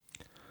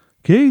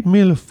Good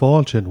Mille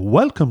Fáilte and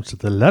welcome to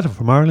the Letter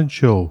from Ireland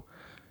show.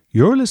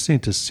 You're listening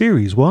to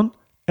Series 1,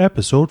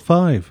 Episode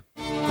 5.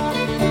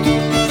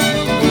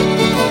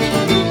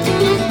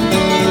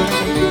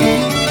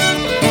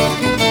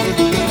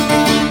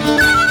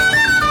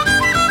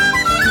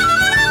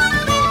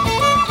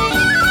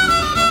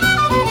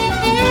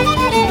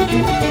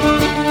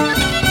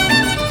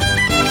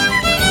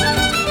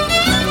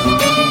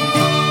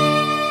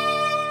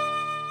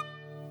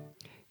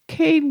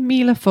 Céad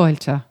Míle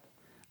Fáilte.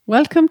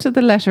 Welcome to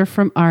the Letter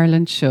from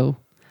Ireland show.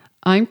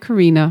 I'm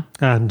Karina.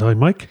 And I'm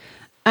Mike.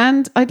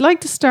 And I'd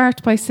like to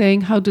start by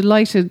saying how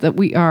delighted that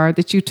we are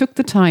that you took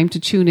the time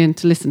to tune in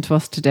to listen to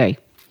us today.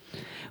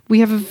 We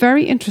have a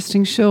very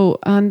interesting show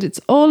and it's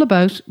all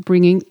about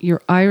bringing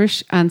your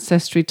Irish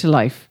ancestry to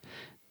life.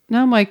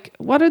 Now, Mike,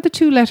 what are the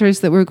two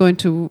letters that we're going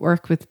to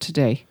work with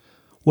today?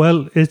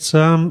 Well, it's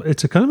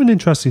a kind of an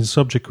interesting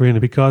subject, Karina,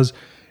 because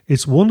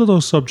it's one of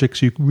those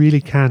subjects you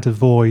really can't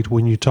avoid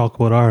when you talk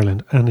about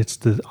Ireland, and it's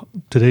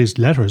today's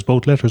letters.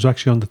 Both letters are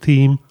actually on the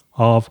theme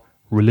of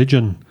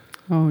religion.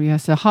 Oh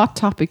yes, a hot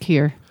topic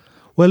here.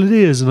 Well, it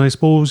is, and I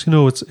suppose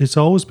it's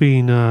always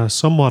been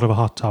somewhat of a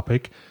hot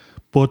topic,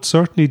 but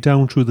certainly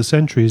down through the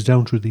centuries,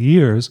 down through the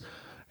years,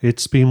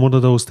 it's been one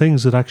of those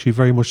things that actually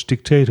very much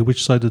dictated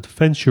which side of the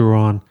fence you're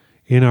on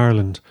in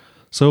Ireland.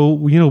 So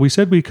we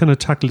said we kind of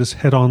tackle this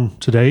head on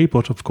today,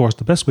 but of course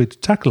the best way to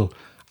tackle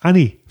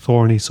any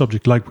thorny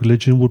subject like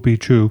religion would be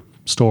through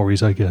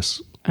stories, I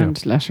guess.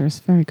 And letters.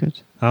 Very good.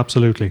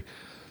 Absolutely.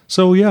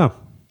 So, yeah.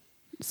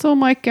 So,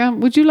 Mike,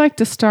 would you like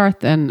to start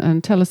then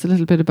and tell us a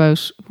little bit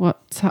about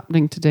what's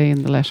happening today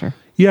in the letter?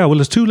 Yeah, well,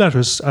 there's two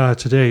letters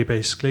today,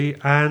 basically.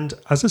 And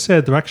as I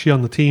said, they're actually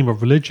on the theme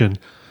of religion.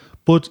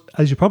 But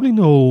as you probably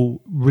know,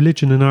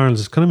 religion in Ireland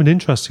is kind of an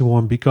interesting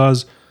one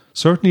because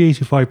certainly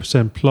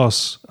 85%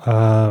 plus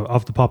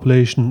of the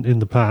population in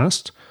the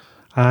past,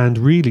 and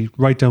really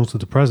right down to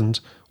the present,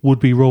 would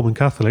be Roman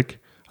Catholic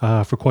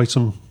for quite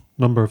some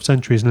number of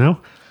centuries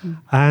now.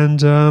 And,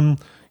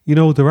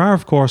 there are,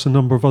 of course, a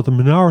number of other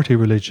minority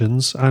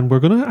religions, and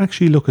we're going to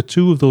actually look at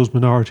two of those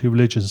minority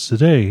religions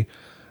today.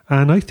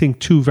 And I think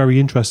two very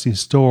interesting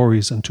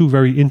stories and two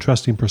very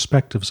interesting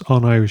perspectives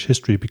on Irish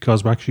history,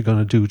 because we're actually going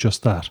to do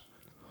just that.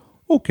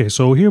 Okay,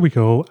 so here we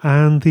go.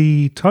 And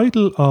the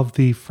title of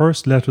the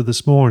first letter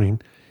this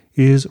morning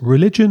is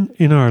Religion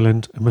in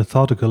Ireland, a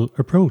Methodical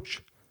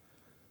Approach.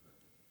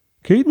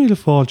 Céad Míle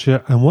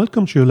Fáilte and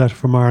welcome to your letter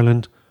from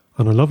Ireland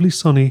on a lovely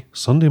sunny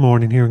Sunday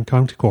morning here in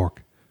County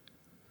Cork.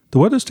 The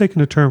weather's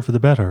taken a turn for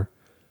the better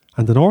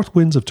and the north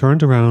winds have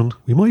turned around.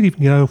 We might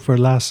even get out for a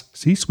last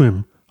sea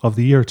swim of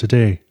the year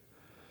today.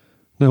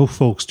 Now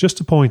folks, just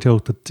to point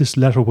out that this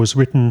letter was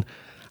written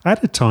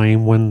at a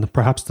time when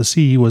perhaps the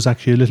sea was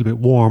actually a little bit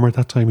warmer at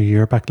that time of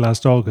year, back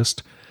last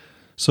August.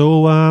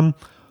 So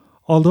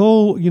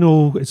although,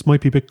 it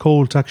might be a bit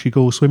cold to actually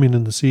go swimming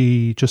in the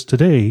sea just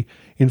today,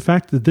 in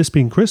fact, this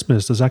being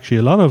Christmas, there's actually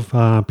a lot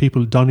of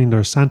people donning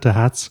their Santa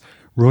hats,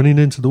 running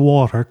into the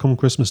water come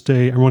Christmas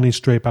Day and running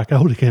straight back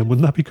out again.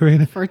 Wouldn't that be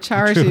great? For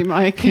charity,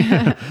 Mike.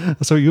 Yeah.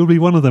 So you'll be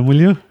one of them, will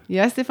you?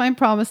 Yes, if I'm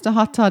promised a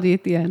hot toddy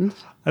at the end.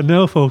 And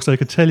now, folks, I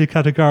can tell you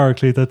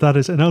categorically that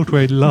is an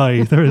outright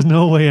lie. There is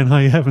no way in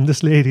high heaven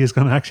this lady is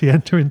going to actually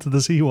enter into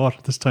the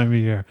seawater this time of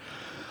year.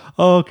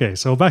 Okay,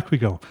 so back we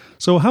go.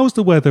 So how's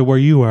the weather where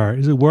you are?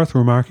 Is it worth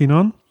remarking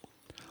on?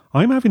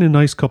 I'm having a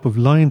nice cup of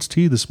Lion's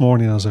tea this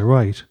morning as I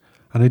write,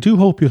 and I do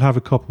hope you'll have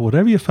a cup of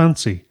whatever you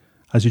fancy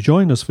as you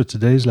join us for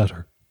today's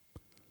letter.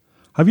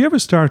 Have you ever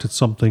started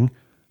something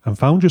and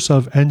found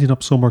yourself ending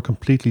up somewhere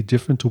completely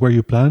different to where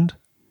you planned?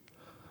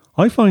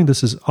 I find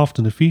this is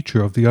often a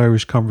feature of the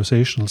Irish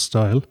conversational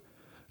style,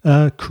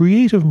 a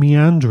creative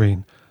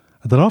meandering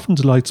that often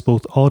delights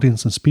both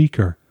audience and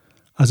speaker,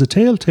 as a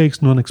tale takes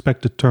an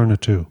unexpected turn or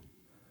two.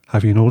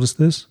 Have you noticed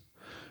this?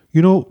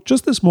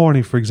 Just this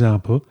morning, for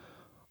example,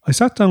 I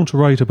sat down to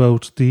write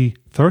about the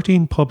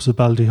 13 pubs of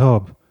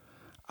Ballyhob.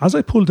 As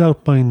I pulled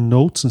out my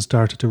notes and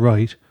started to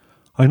write,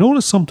 I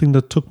noticed something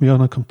that took me on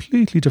a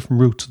completely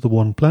different route to the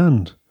one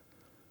planned.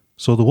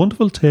 So the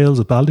wonderful tales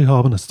of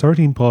Ballyhob and its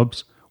 13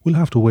 pubs will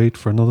have to wait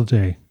for another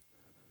day.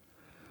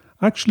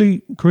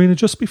 Actually, Karina,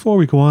 just before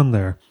we go on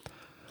there,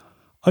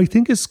 I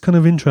think it's kind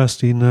of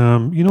interesting.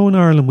 In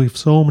Ireland we've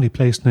so many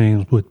place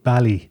names with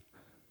Bally.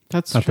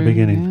 That's at true, the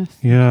beginning. Yes.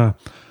 Yeah.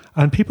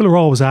 And people are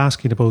always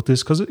asking about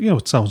this because,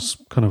 it sounds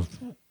kind of,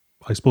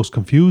 I suppose,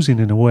 confusing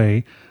in a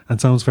way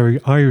and sounds very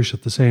Irish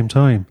at the same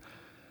time.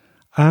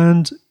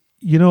 And,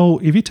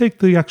 if you take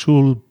the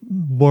actual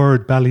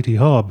word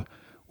Ballyhob,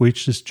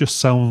 which just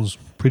sounds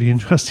pretty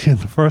interesting in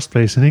the first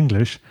place in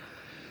English,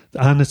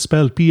 and it's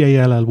spelled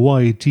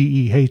Ballydhehob,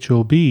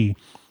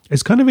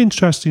 it's kind of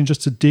interesting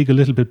just to dig a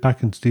little bit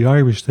back into the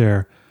Irish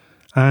there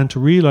and to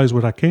realise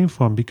where that came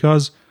from,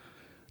 because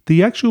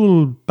the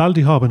actual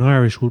Ballyhob in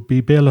Irish would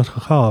be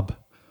Bealachab,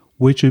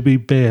 which would be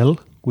Bale,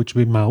 which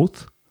would be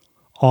mouth,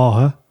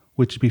 Áha,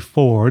 which would be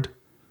ford,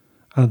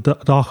 and the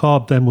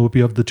Cobb then would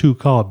be of the two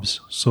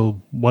cobs,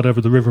 so whatever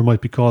the river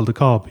might be called, the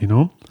cob,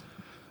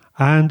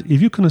 And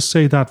if you kind of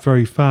say that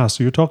very fast,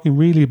 so you're talking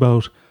really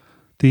about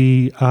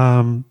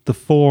the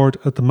ford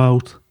at the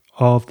mouth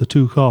of the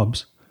two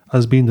Chobs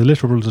as being the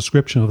literal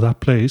description of that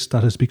place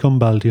that has become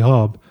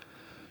Ballyhob.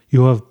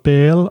 You have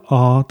Baal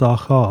a da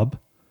Chob,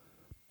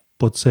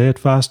 but say it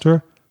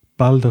faster,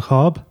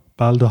 Baldahob,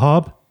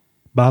 Baldahob,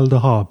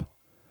 Baldahob.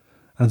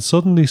 And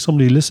suddenly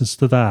somebody listens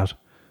to that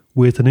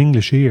with an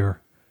English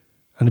ear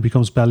and it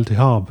becomes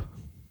Baldahob.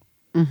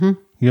 Mm-hmm.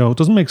 You know, it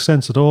doesn't make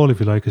sense at all, if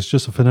you like. It's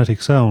just a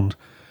phonetic sound.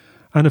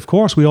 And of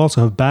course, we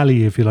also have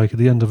Bally, if you like, at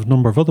the end of a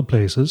number of other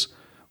places,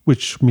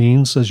 which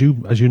means, as you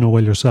know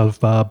well yourself,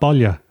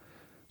 Ballia,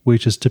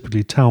 which is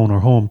typically town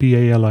or home,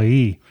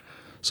 Balie.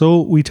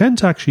 So we tend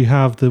to actually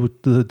have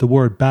the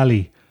word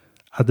Bally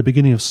at the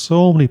beginning of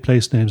so many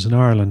place names in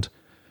Ireland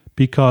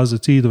because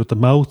it's either at the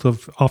mouth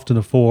of often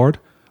a ford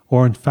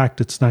or in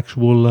fact it's an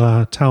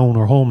actual town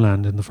or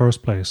homeland in the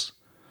first place.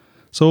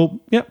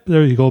 So, yeah,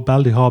 there you go,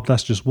 Ballyhob,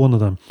 that's just one of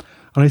them.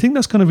 And I think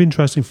that's kind of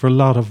interesting for a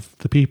lot of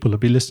the people that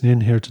be listening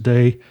in here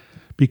today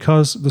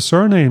because the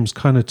surnames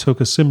kind of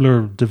took a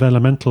similar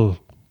developmental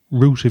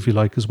route, if you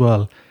like, as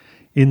well,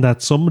 in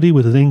that somebody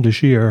with an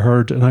English ear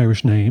heard an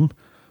Irish name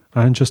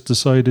and just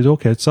decided,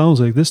 okay, it sounds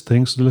like this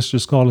thing, so let's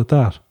just call it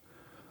that.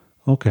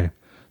 Okay,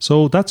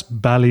 so that's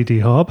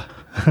Ballyhob,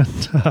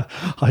 and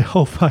I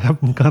hope I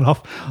haven't gone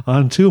off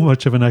on too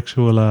much of an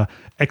actual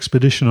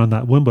expedition on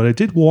that one, but I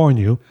did warn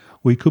you,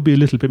 we could be a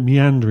little bit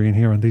meandering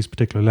here on these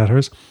particular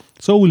letters.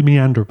 So we'll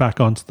meander back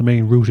onto the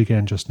main route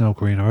again just now,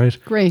 Corinne, all right?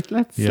 Great,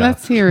 let's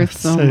hear it.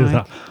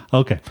 So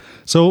okay,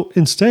 so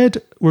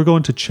instead we're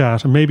going to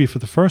chat, and maybe for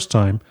the first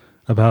time,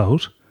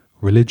 about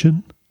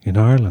religion in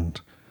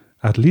Ireland,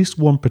 at least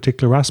one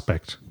particular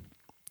aspect.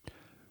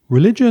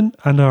 Religion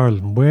and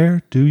Ireland,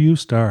 where do you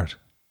start?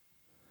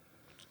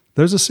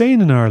 There's a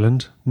saying in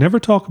Ireland, never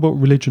talk about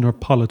religion or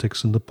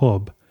politics in the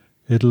pub,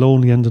 it'll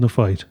only end in a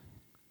fight.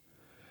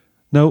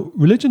 Now,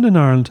 religion in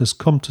Ireland has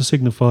come to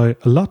signify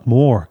a lot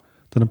more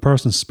than a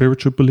person's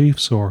spiritual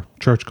beliefs or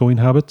church-going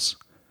habits.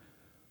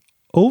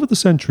 Over the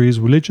centuries,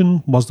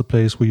 religion was the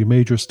place where you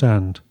made your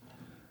stand,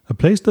 a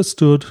place that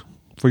stood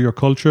for your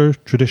culture,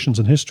 traditions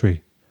and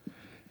history.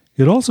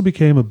 It also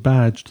became a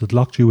badge that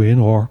locked you in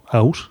or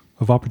out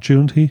of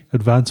opportunity,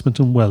 advancement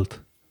and wealth.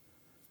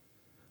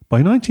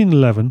 By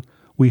 1911,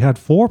 we had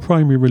 4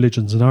 primary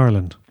religions in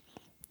Ireland.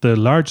 The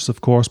largest,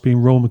 of course, being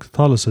Roman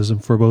Catholicism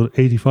for about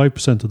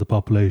 85% of the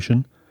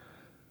population.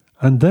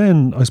 And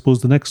then, I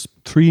suppose, the next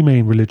 3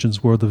 main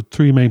religions were the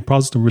 3 main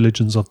Protestant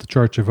religions of the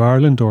Church of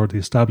Ireland, or the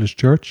Established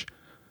Church,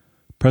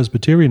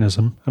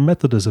 Presbyterianism and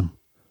Methodism.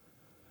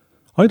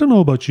 I don't know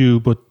about you,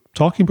 but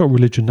talking about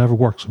religion never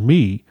works for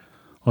me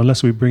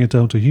unless we bring it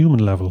down to a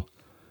human level,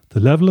 the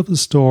level of the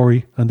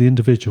story and the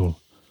individual.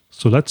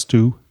 So let's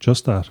do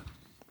just that.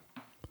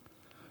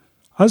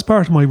 As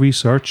part of my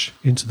research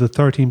into the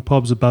 13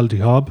 pubs of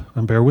Ballyhob,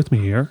 and bear with me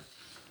here,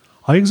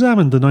 I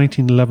examined the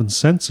 1911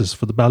 census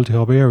for the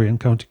Ballyhob area in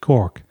County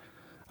Cork,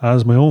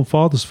 as my own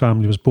father's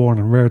family was born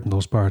and reared in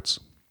those parts.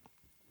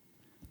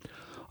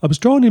 I was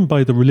drawn in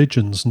by the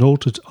religions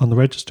noted on the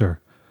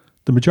register.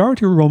 The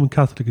majority were Roman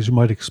Catholic, as you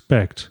might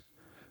expect.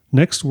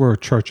 Next were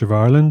Church of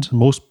Ireland,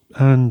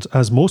 and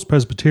as most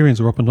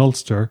Presbyterians were up in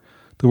Ulster,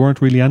 there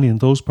weren't really any in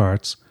those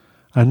parts,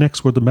 and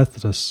next were the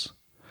Methodists.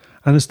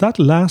 And it's that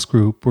last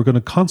group we're going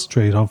to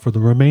concentrate on for the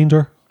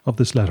remainder of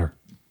this letter.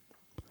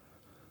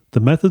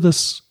 The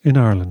Methodists in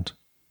Ireland.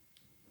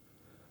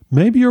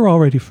 Maybe you're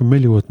already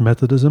familiar with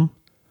Methodism.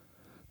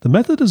 The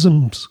Methodists,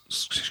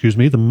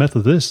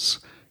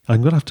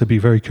 I'm going to have to be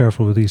very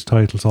careful with these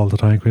titles all the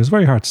time because it's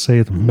very hard to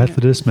say them.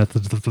 Methodist.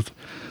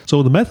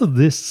 So the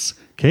Methodists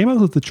came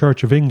out of the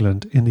Church of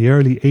England in the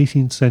early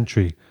 18th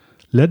century,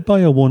 led by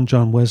a one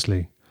John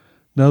Wesley.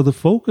 Now the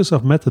focus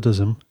of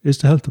Methodism is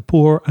to help the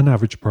poor and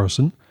average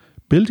person.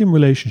 Building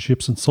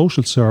relationships and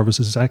social service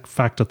is in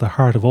fact at the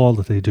heart of all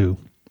that they do.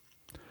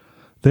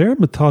 Their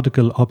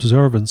methodical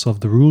observance of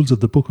the rules of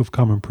the Book of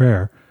Common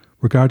Prayer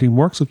regarding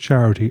works of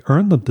charity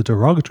earned them the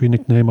derogatory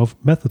nickname of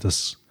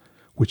Methodists,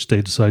 which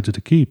they decided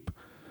to keep.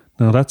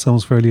 Now that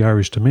sounds fairly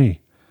Irish to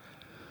me.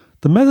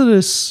 The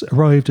Methodists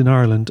arrived in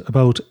Ireland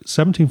about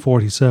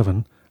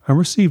 1747 and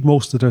received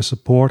most of their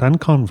support and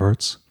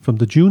converts from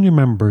the junior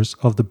members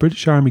of the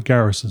British Army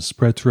garrisons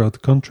spread throughout the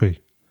country.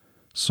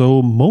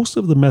 So most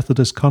of the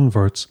Methodist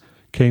converts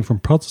came from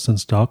Protestant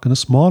stock and a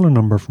smaller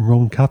number from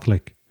Roman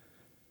Catholic.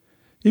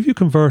 If you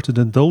converted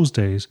in those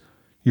days,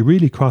 you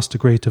really crossed the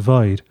Great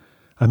Divide,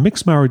 and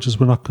mixed marriages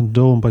were not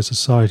condoned by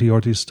society or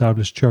the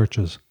established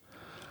churches.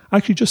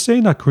 Actually, just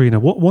saying that, Karina,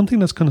 one thing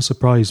that's kind of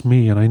surprised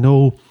me, and I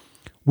know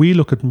we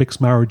look at mixed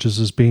marriages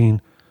as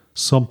being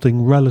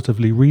something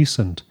relatively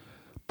recent,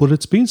 but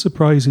it's been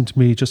surprising to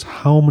me just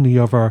how many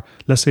of our,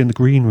 let's say in the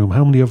green room,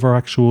 how many of our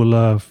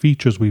actual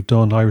features we've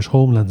done, Irish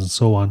homelands and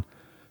so on.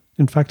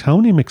 In fact, how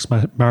many mixed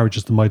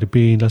marriages there might have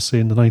been, let's say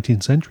in the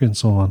 19th century and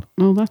so on.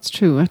 Oh, that's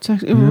true. It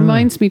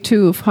reminds me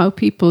too of how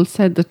people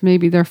said that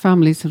maybe their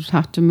families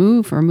had to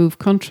move or move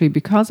country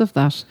because of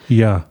that.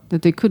 Yeah.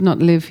 That they could not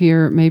live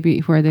here, maybe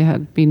where they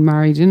had been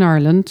married in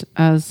Ireland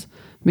as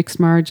mixed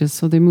marriages.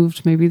 So they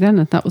moved maybe then.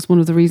 And that was one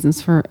of the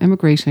reasons for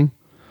emigrating.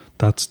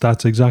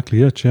 That's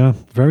exactly it, yeah.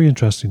 Very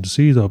interesting to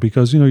see, though,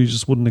 because, you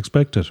just wouldn't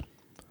expect it.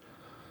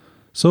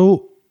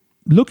 So,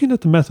 looking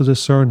at the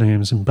Methodist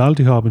surnames in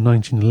Ballyhob in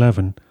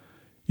 1911,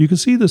 you can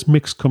see this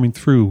mix coming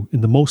through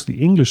in the mostly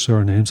English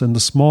surnames and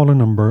the smaller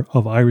number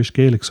of Irish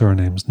Gaelic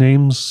surnames.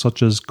 Names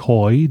such as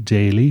Coy,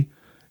 Daly,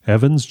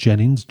 Evans,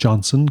 Jennings,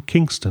 Johnson,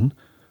 Kingston,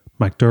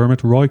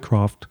 McDermott,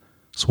 Roycroft,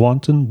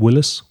 Swanton,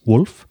 Willis,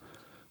 Wolfe,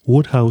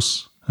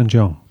 Woodhouse and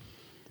Young.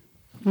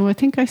 Oh, I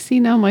think I see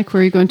now, Mike,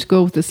 where you're going to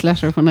go with this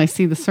letter when I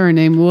see the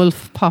surname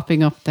Wolfe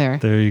popping up there.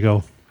 There you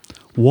go.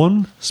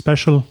 One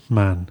special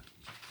man.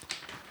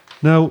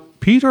 Now,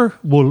 Peter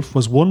Wolfe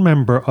was one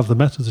member of the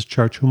Methodist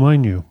Church whom I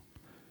knew.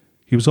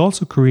 He was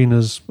also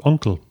Karina's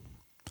uncle.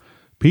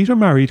 Peter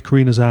married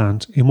Karina's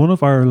aunt in one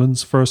of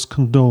Ireland's first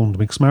condoned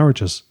mixed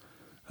marriages,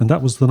 and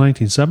that was the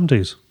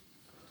 1970s.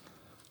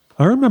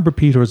 I remember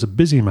Peter as a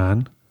busy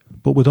man,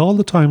 but with all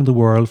the time in the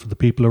world for the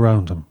people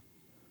around him.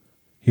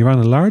 He ran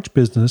a large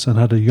business and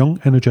had a young,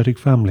 energetic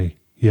family.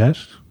 Yet,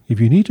 if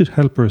you needed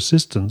help or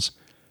assistance,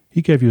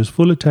 he gave you his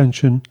full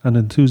attention and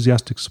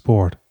enthusiastic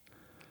support.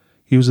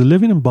 He was a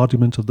living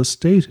embodiment of the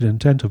stated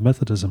intent of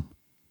Methodism.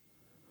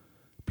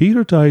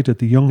 Peter died at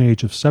the young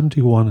age of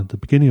 71 at the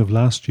beginning of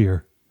last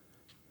year.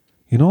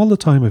 In all the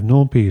time I've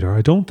known Peter,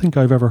 I don't think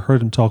I've ever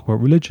heard him talk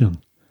about religion.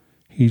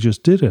 He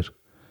just did it.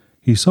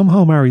 He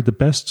somehow married the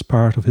best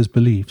part of his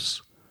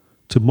beliefs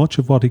to much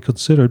of what he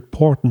considered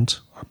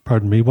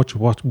much of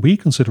what we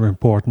consider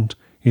important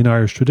in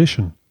Irish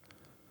tradition.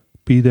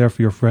 Be there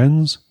for your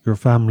friends, your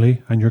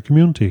family and your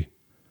community.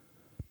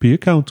 Be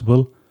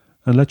accountable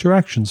and let your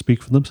actions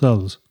speak for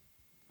themselves.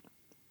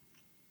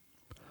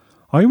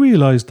 I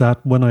realise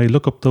that when I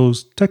look up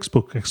those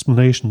textbook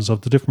explanations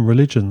of the different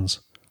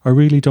religions, I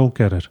really don't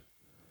get it.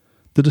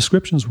 The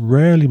descriptions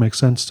rarely make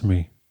sense to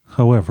me.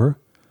 However,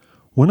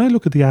 when I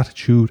look at the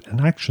attitude and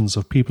actions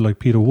of people like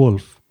Peter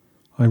Wolfe,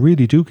 I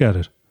really do get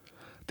it.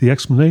 The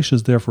explanation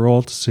is there for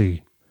all to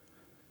see.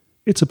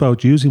 It's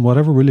about using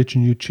whatever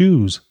religion you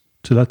choose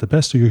to let the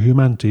best of your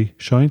humanity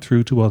shine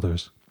through to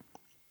others.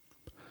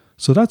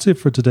 So that's it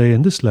for today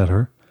in this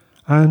letter,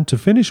 and to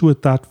finish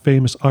with that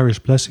famous Irish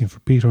blessing for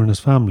Peter and his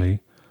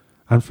family,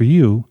 and for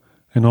you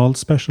and all the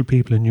special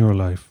people in your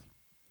life.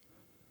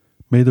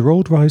 May the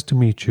road rise to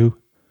meet you,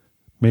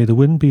 may the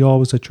wind be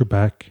always at your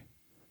back,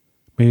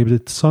 may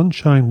the sun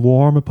shine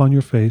warm upon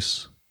your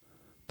face,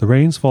 the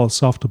rains fall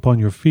soft upon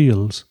your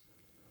fields,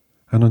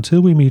 and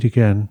until we meet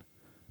again,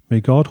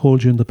 may God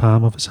hold you in the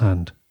palm of his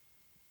hand.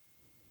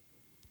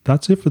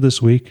 That's it for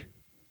this week.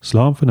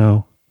 Slán for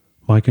now,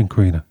 Mike and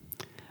Karina.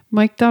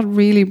 Mike, that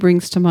really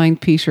brings to mind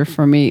Peter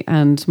for me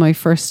and my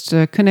first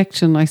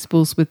connection, I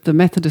suppose, with the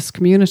Methodist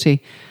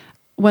community.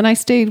 When I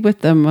stayed with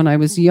them when I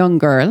was a young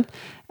girl,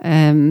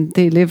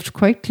 they lived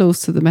quite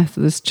close to the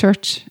Methodist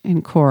Church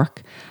in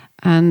Cork.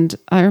 And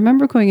I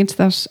remember going into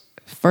that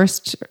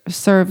first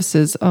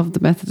services of the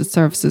Methodist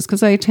services,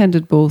 because I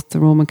attended both the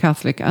Roman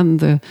Catholic and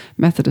the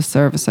Methodist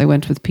service. I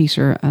went with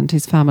Peter and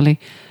his family,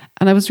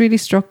 and I was really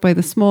struck by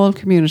the small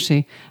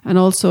community, and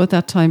also at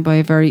that time by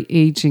a very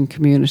ageing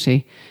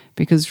community,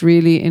 because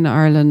really in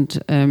Ireland,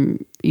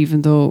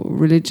 even though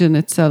religion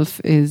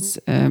itself is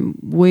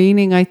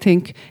waning, I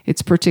think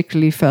it's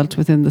particularly felt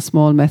within the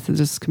small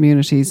Methodist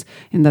communities,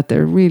 in that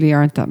there really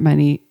aren't that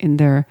many in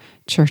their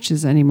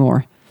churches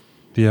anymore.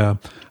 Yeah,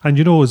 and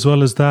as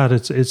well as that,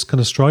 it's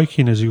kind of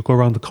striking as you go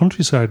around the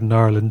countryside in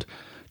Ireland,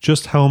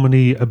 just how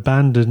many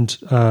abandoned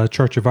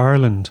Church of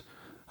Ireland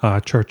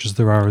churches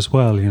there are as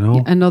well,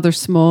 And other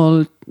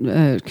small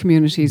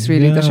communities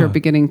really that are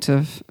beginning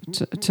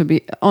to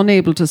be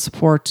unable to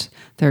support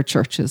their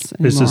churches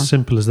anymore. It's as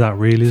simple as that,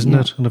 really, isn't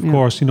it? And of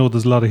course,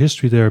 there's a lot of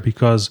history there,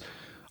 because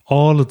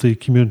all of the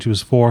community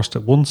was forced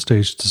at one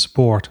stage to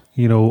support,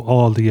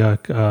 all the,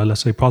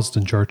 let's say,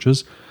 Protestant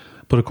churches.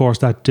 But of course,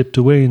 that dipped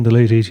away in the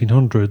late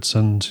 1800s,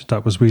 and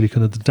that was really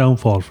kind of the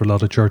downfall for a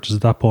lot of churches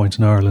at that point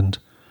in Ireland.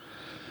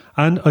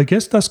 And I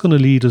guess that's going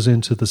to lead us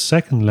into the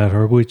second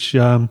letter, which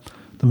the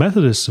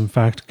Methodists, in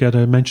fact, get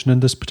a mention in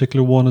this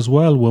particular one as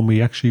well, when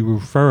we actually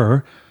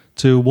refer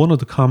to one of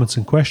the comments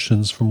and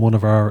questions from one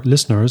of our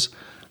listeners.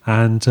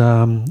 And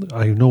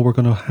I know we're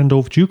going to hand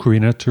over to you,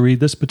 Karina, to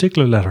read this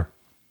particular letter.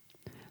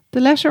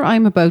 The letter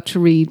I'm about to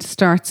read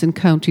starts in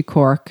County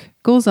Cork,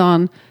 goes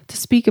on to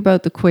speak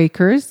about the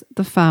Quakers,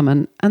 the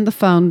famine, and the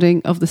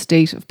founding of the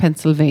state of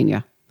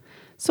Pennsylvania.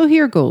 So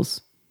here goes.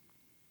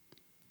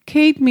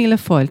 Céad míle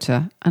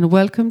fáilte, and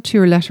welcome to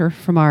your letter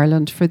from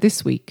Ireland for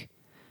this week.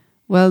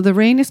 Well, the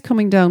rain is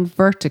coming down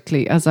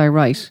vertically as I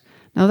write.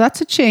 Now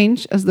that's a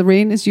change, as the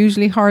rain is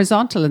usually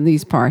horizontal in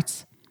these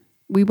parts.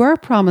 We were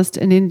promised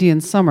an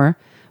Indian summer,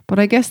 but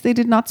I guess they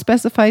did not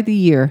specify the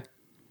year.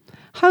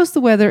 How's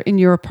the weather in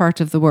your part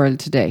of the world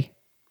today?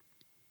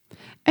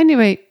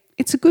 Anyway,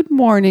 it's a good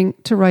morning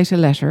to write a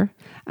letter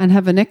and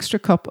have an extra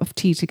cup of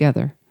tea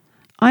together.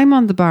 I'm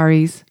on the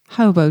Barries.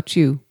 How about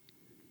you?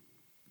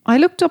 I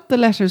looked up the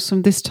letters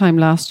from this time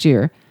last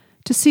year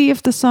to see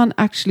if the sun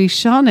actually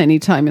shone any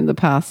time in the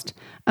past,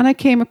 and I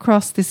came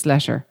across this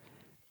letter.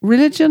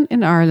 Religion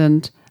in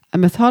Ireland, a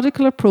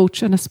methodical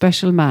approach and a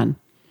special man.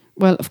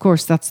 Well, of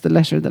course, that's the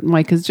letter that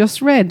Mike has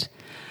just read.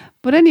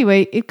 But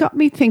anyway, it got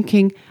me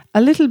thinking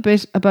a little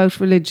bit about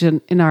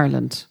religion in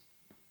Ireland.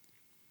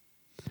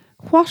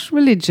 What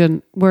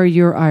religion were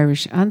your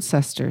Irish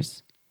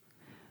ancestors?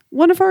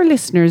 One of our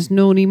listeners,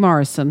 Noni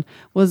Morrison,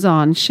 was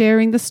on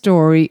sharing the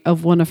story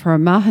of one of her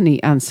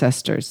Mahoney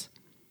ancestors.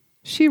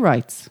 She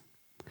writes,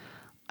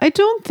 I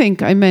don't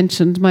think I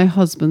mentioned my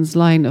husband's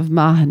line of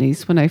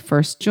Mahoneys when I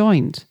first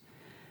joined.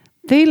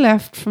 They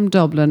left from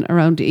Dublin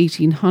around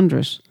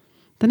 1800.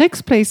 The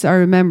next place I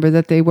remember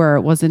that they were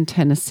was in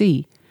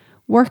Tennessee,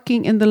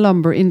 working in the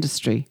lumber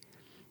industry.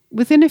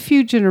 Within a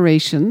few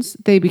generations,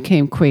 they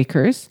became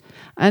Quakers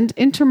and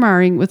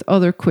intermarrying with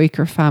other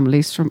Quaker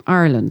families from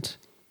Ireland.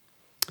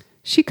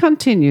 She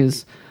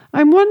continues,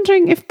 I'm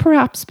wondering if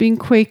perhaps being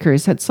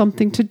Quakers had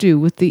something to do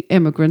with the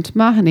immigrant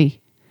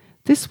Mahoney.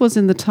 This was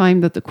in the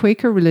time that the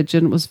Quaker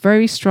religion was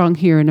very strong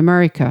here in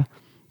America,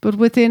 but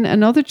within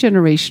another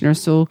generation or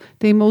so,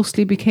 they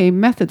mostly became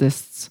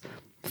Methodists,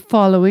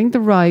 following the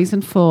rise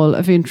and fall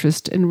of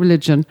interest in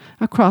religion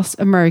across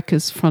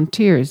America's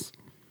frontiers.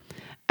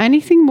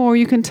 Anything more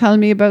you can tell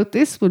me about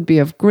this would be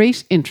of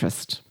great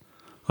interest.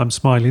 I'm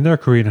smiling there,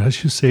 Karina,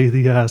 as you say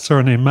the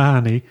surname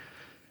Mahoney,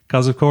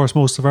 because of course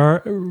most of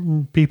our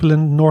people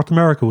in North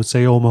America would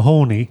say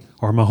O'Mahony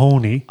or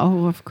Mahoney.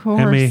 Oh, of course.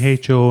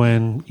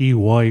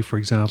 Mahoney, for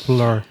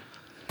example, or...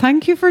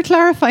 Thank you for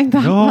clarifying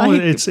that. No,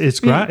 Mike. it's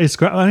great. It's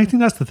great. I think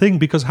that's the thing,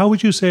 because how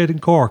would you say it in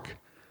Cork?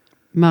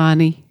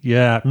 Mahoney.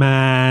 Yeah,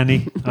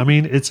 Manny. I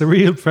mean, it's a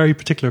real, very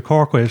particular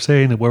Cork way of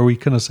saying it, where we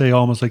kind of say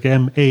almost like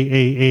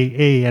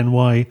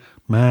Maany,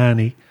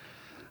 Manny.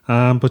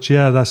 But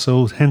yeah, that's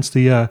so. Hence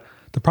the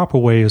proper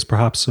way is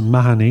perhaps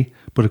Mahoney,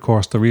 but of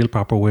course the real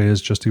proper way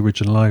is just the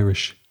original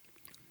Irish.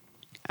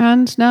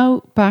 And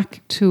now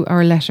back to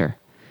our letter.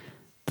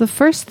 The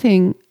first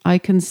thing I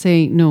can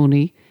say,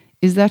 Noni,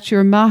 is that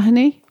your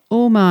Mahoney,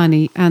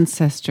 O'Mahony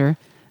ancestor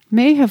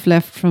may have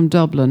left from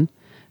Dublin,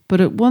 but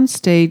at one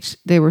stage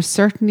they were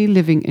certainly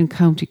living in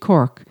County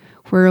Cork,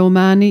 where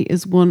O'Mahony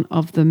is one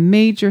of the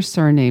major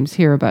surnames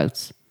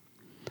hereabouts.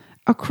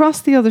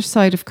 Across the other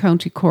side of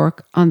County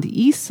Cork, on the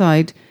east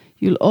side,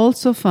 you'll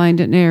also find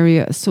an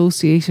area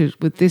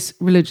associated with this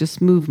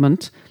religious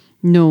movement,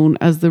 known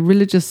as the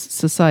Religious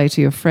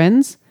Society of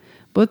Friends,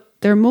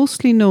 but they're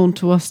mostly known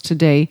to us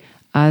today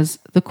as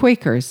the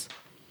Quakers.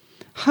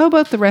 How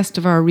about the rest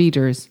of our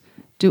readers?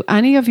 Do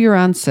any of your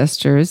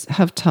ancestors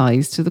have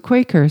ties to the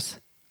Quakers?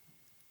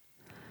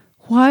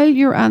 While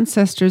your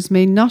ancestors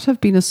may not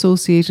have been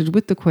associated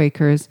with the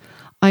Quakers,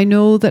 I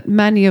know that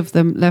many of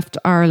them left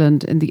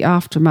Ireland in the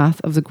aftermath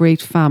of the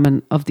Great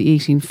Famine of the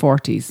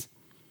 1840s.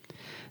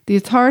 The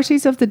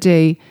authorities of the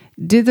day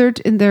dithered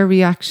in their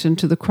reaction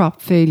to the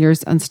crop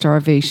failures and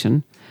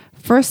starvation,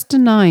 first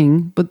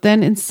denying but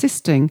then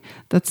insisting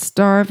that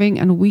starving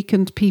and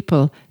weakened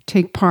people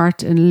take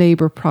part in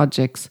labour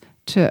projects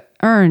to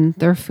earn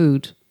their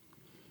food.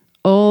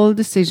 All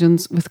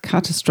decisions with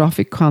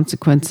catastrophic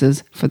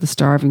consequences for the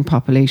starving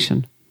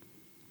population.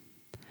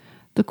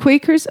 The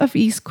Quakers of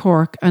East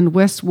Cork and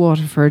West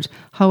Waterford,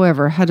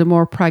 however, had a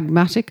more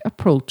pragmatic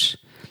approach.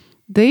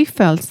 They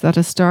felt that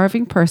a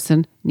starving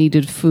person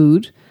needed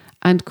food,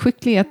 and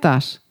quickly at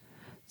that.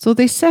 So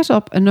they set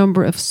up a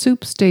number of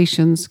soup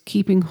stations,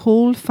 keeping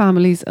whole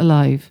families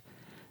alive.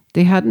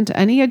 They hadn't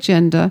any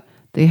agenda,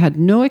 they had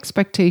no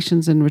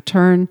expectations in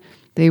return.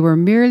 They were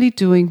merely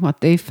doing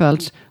what they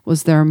felt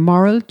was their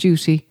moral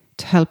duty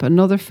to help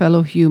another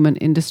fellow human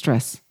in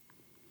distress.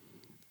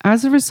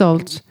 As a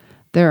result,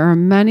 there are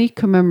many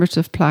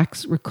commemorative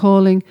plaques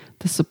recalling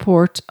the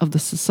support of the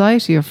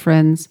Society of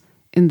Friends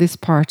in this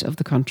part of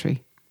the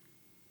country.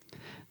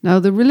 Now,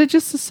 the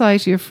Religious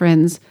Society of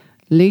Friends,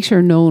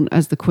 later known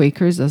as the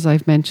Quakers, as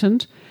I've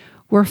mentioned,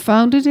 were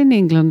founded in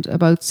England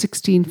about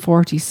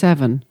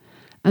 1647,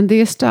 and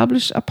they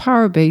established a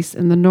power base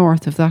in the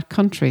north of that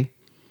country.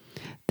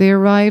 They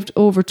arrived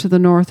over to the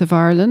north of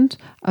Ireland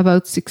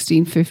about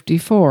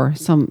 1654,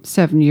 some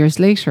 7 years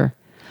later,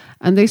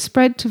 and they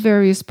spread to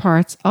various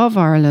parts of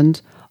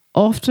Ireland,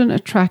 often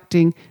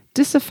attracting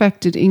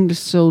disaffected English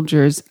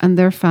soldiers and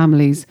their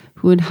families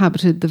who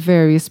inhabited the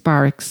various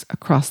barracks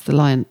across the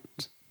land.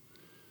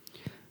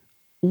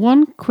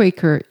 One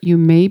Quaker you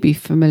may be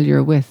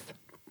familiar with.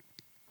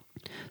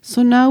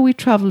 So now we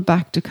travel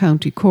back to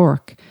County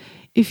Cork.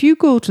 If you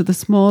go to the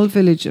small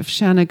village of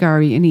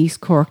Shanagarry in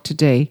East Cork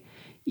today,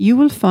 you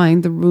will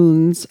find the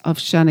ruins of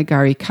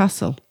Shanagarry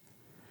Castle.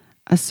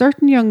 A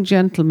certain young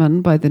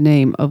gentleman by the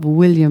name of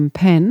William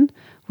Penn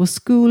was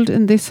schooled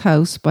in this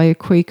house by a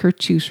Quaker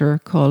tutor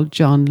called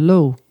John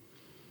Lowe.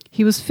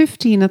 He was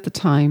 15 at the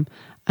time,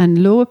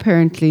 and Lowe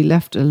apparently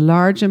left a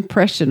large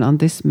impression on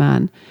this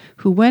man,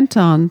 who went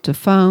on to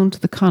found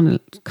the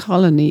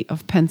colony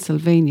of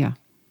Pennsylvania.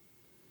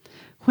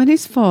 When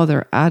his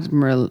father,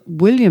 Admiral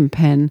William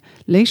Penn,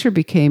 later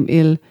became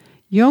ill,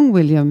 young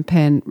William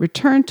Penn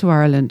returned to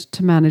Ireland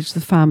to manage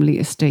the family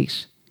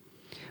estate.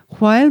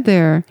 While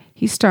there,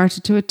 he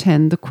started to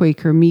attend the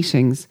Quaker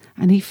meetings,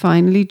 and he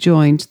finally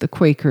joined the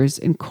Quakers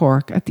in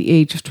Cork at the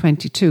age of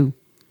 22.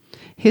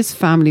 His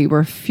family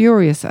were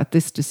furious at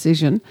this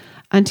decision,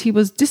 and he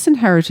was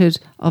disinherited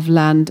of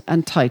land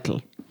and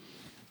title.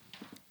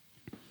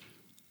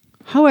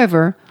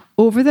 However,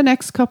 over the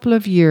next couple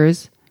of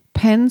years,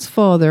 Penn's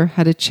father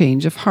had a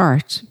change of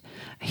heart.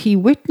 He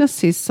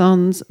witnessed his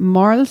son's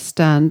moral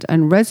stand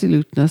and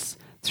resoluteness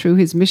through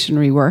his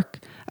missionary work,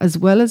 as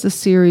well as a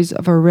series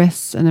of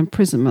arrests and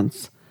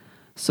imprisonments.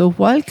 So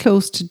while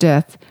close to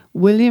death,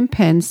 William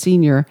Penn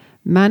Sr.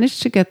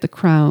 managed to get the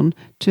Crown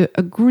to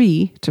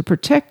agree to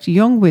protect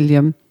young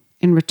William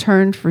in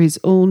return for his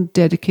own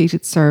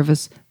dedicated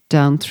service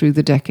down through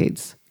the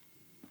decades.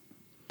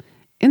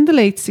 In the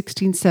late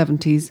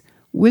 1670s,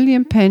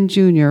 William Penn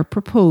Jr.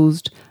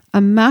 proposed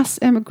a mass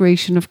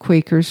emigration of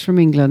Quakers from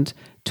England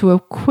to a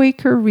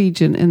Quaker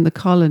region in the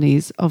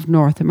colonies of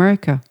North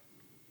America.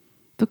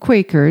 The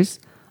Quakers,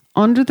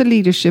 under the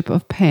leadership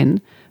of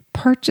Penn,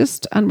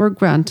 purchased and were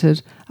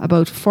granted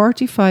about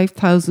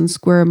 45,000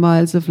 square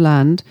miles of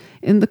land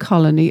in the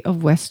colony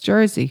of West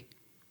Jersey.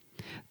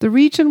 The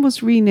region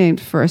was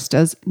renamed first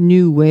as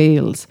New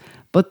Wales,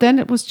 but then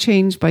it was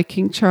changed by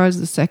King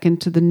Charles II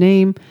to the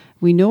name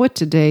we know it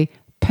today,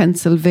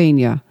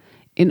 Pennsylvania,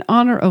 in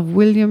honour of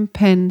William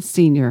Penn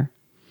Sr.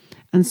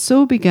 And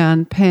so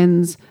began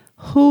Penn's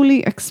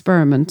holy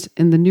experiment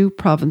in the new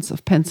province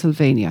of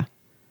Pennsylvania.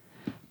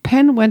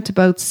 Penn went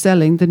about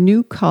selling the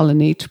new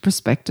colony to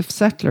prospective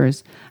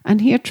settlers, and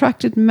he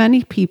attracted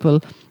many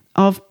people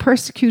of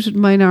persecuted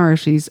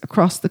minorities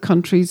across the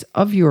countries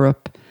of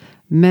Europe: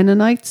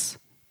 Mennonites,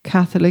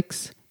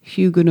 Catholics,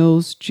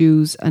 Huguenots,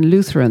 Jews, and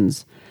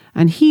Lutherans.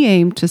 And he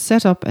aimed to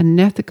set up an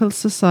ethical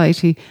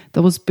society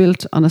that was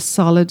built on a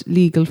solid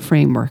legal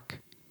framework.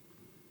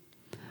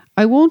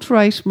 I won't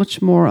write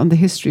much more on the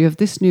history of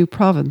this new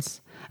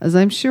province, as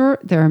I'm sure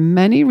there are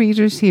many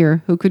readers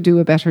here who could do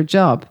a better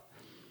job.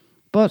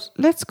 But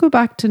let's go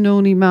back to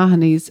Noni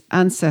Mahony's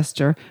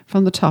ancestor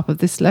from the top of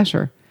this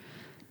letter.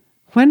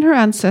 When her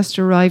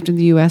ancestor arrived in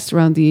the US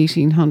around the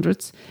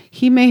 1800s,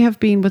 he may have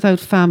been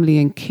without family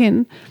and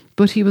kin,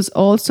 but he was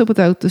also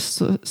without the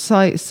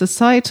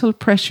societal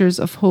pressures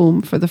of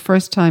home for the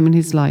first time in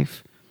his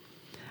life.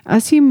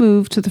 As he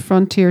moved to the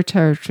frontier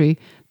territory,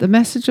 the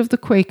message of the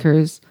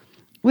Quakers,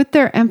 with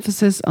their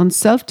emphasis on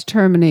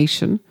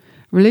self-determination,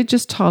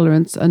 religious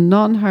tolerance and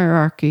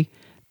non-hierarchy,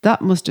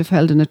 that must have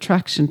held an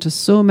attraction to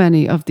so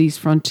many of these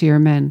frontier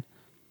men.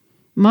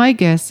 My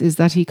guess is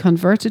that he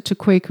converted to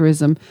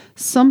Quakerism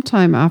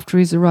sometime after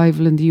his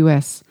arrival in the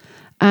US,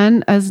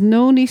 and as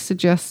Noni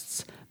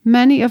suggests,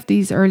 many of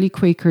these early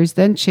Quakers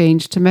then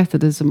changed to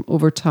Methodism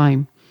over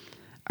time,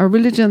 a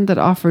religion that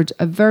offered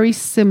a very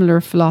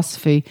similar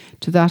philosophy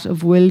to that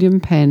of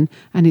William Penn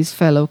and his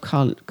fellow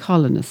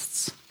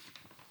colonists.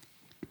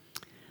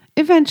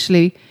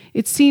 Eventually,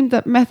 it seemed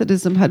that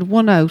Methodism had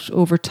won out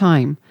over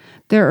time.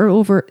 There are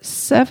over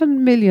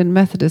 7 million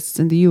Methodists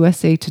in the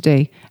USA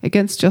today,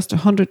 against just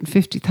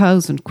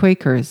 150,000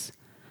 Quakers.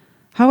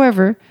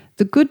 However,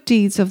 the good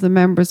deeds of the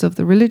members of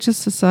the Religious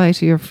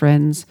Society of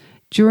Friends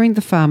during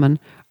the famine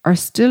are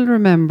still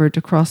remembered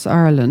across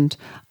Ireland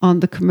on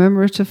the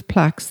commemorative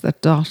plaques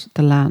that dot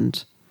the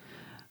land.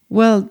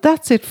 Well,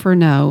 that's it for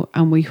now,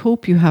 and we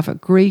hope you have a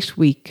great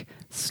week.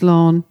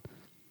 Slán,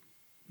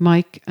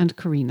 Mike and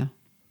Karina.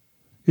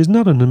 Isn't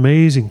that an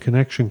amazing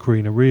connection,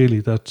 Karina,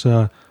 really,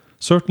 that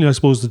certainly I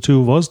suppose the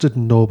two of us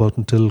didn't know about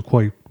until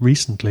quite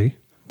recently.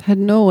 I had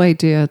no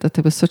idea that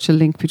there was such a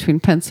link between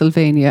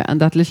Pennsylvania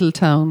and that little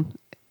town,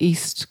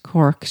 East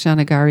Cork,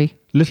 Shanagarry.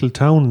 Little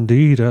town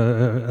indeed,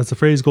 as the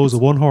phrase goes, a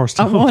one-horse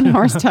town. A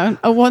one-horse town,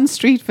 a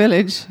one-street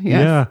village.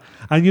 Yes. Yeah,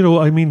 and you know,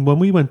 I mean, when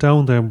we went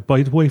down there,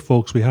 by the way,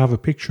 folks, we have a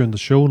picture in the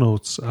show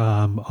notes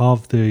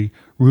of the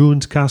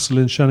ruined castle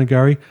in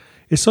Shanagarry.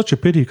 It's such a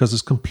pity because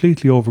it's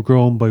completely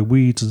overgrown by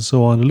weeds and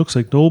so on. It looks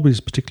like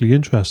nobody's particularly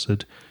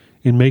interested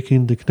in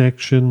making the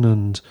connection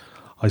and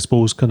I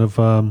suppose kind of,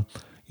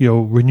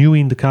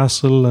 renewing the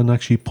castle and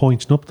actually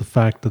pointing up the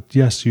fact that,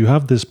 yes, you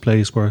have this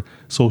place where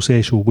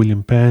association with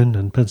William Penn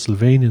and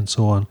Pennsylvania and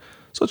so on.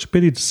 Such a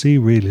pity to see,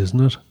 really,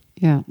 isn't it?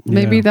 Yeah,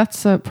 maybe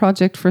that's a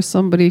project for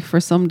somebody for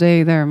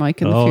someday there,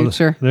 Mike, in the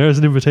future. There's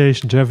an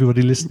invitation to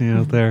everybody listening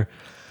out there.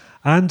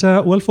 And,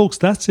 well, folks,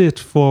 that's it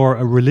for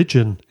a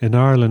religion in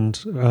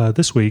Ireland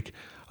this week.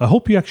 I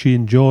hope you actually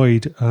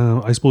enjoyed,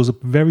 I suppose, a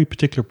very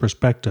particular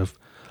perspective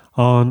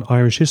on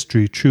Irish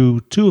history through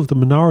two of the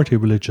minority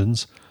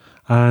religions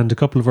and a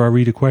couple of our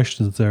reader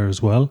questions there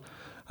as well.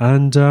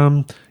 And,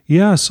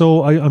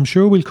 so I'm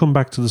sure we'll come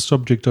back to the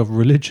subject of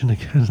religion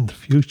again in the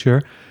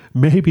future.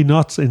 Maybe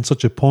not in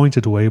such a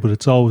pointed way, but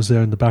it's always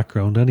there in the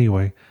background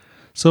anyway.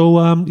 So,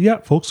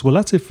 folks, well,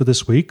 that's it for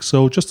this week.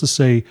 So just to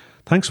say,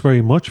 thanks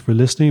very much for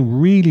listening.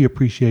 Really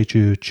appreciate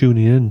you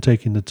tuning in and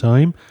taking the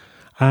time.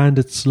 And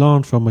it's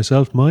Slán from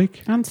myself,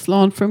 Mike. And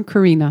Slán from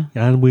Karina.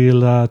 And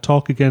we'll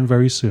talk again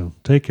very soon.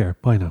 Take care.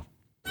 Bye now.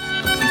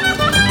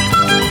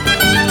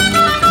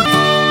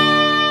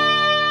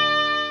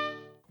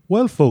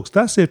 Well, folks,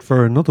 that's it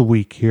for another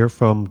week here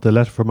from the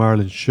Letter from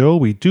Ireland show.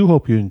 We do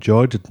hope you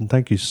enjoyed it and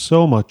thank you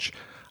so much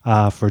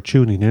for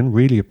tuning in.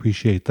 Really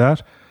appreciate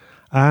that.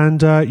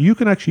 And you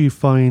can actually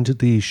find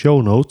the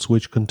show notes,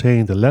 which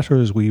contain the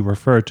letters we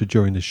referred to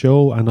during the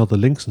show and other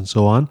links and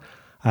so on,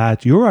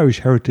 at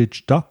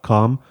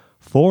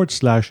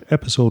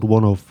youririshheritage.com/episode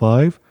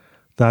 105.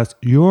 That's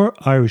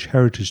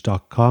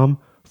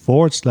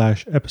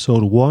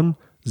youririshheritage.com/episode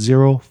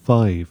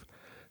 105.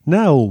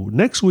 Now,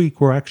 next week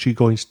we're actually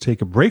going to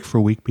take a break for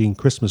a week, being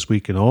Christmas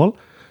week and all.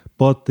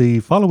 But the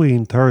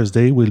following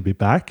Thursday we'll be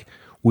back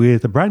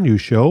with a brand new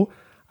show.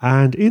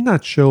 And in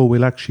that show,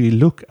 we'll actually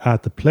look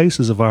at the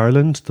places of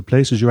Ireland, the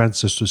places your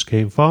ancestors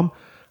came from,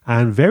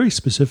 and very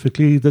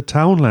specifically the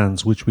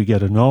townlands, which we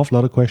get an awful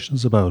lot of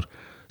questions about.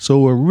 So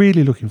we're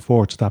really looking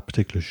forward to that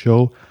particular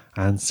show,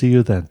 and see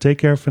you then. Take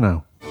care for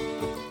now.